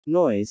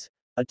Noise,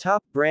 a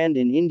top brand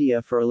in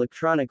India for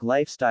electronic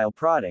lifestyle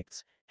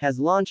products, has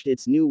launched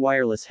its new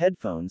wireless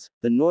headphones,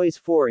 the Noise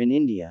 4 in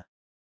India.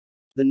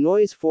 The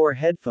Noise 4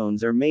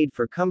 headphones are made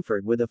for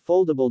comfort with a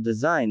foldable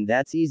design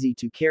that's easy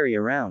to carry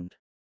around.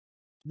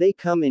 They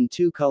come in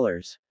two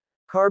colors,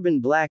 carbon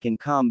black and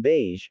calm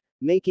beige,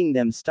 making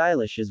them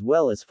stylish as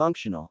well as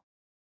functional.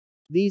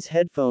 These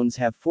headphones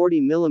have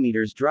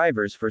 40mm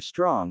drivers for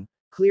strong,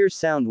 clear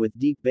sound with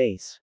deep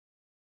bass.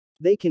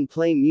 They can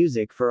play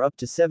music for up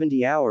to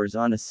 70 hours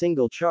on a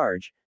single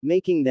charge,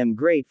 making them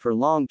great for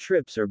long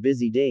trips or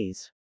busy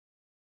days.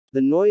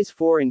 The Noise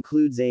 4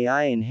 includes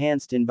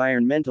AI-enhanced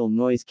environmental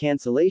noise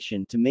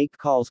cancellation to make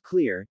calls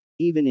clear,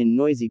 even in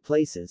noisy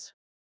places.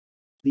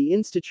 The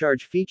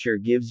InstaCharge feature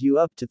gives you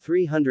up to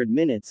 300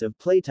 minutes of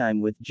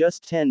playtime with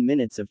just 10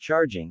 minutes of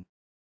charging.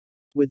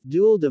 With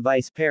dual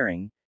device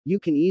pairing,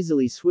 you can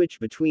easily switch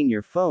between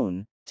your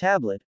phone,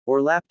 tablet,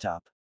 or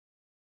laptop.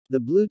 The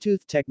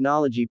Bluetooth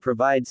technology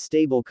provides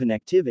stable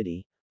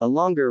connectivity, a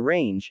longer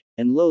range,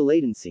 and low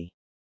latency.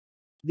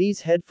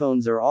 These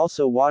headphones are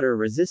also water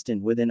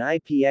resistant with an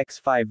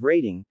IPX5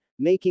 rating,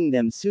 making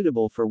them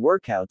suitable for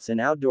workouts and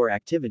outdoor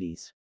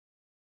activities.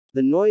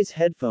 The Noise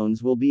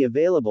headphones will be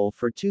available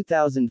for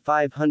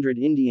 2,500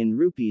 Indian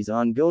rupees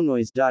on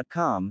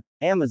gonoise.com,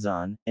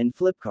 Amazon, and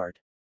Flipkart.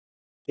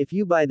 If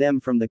you buy them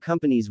from the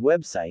company's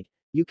website,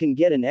 you can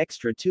get an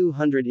extra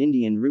 200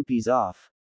 Indian rupees off.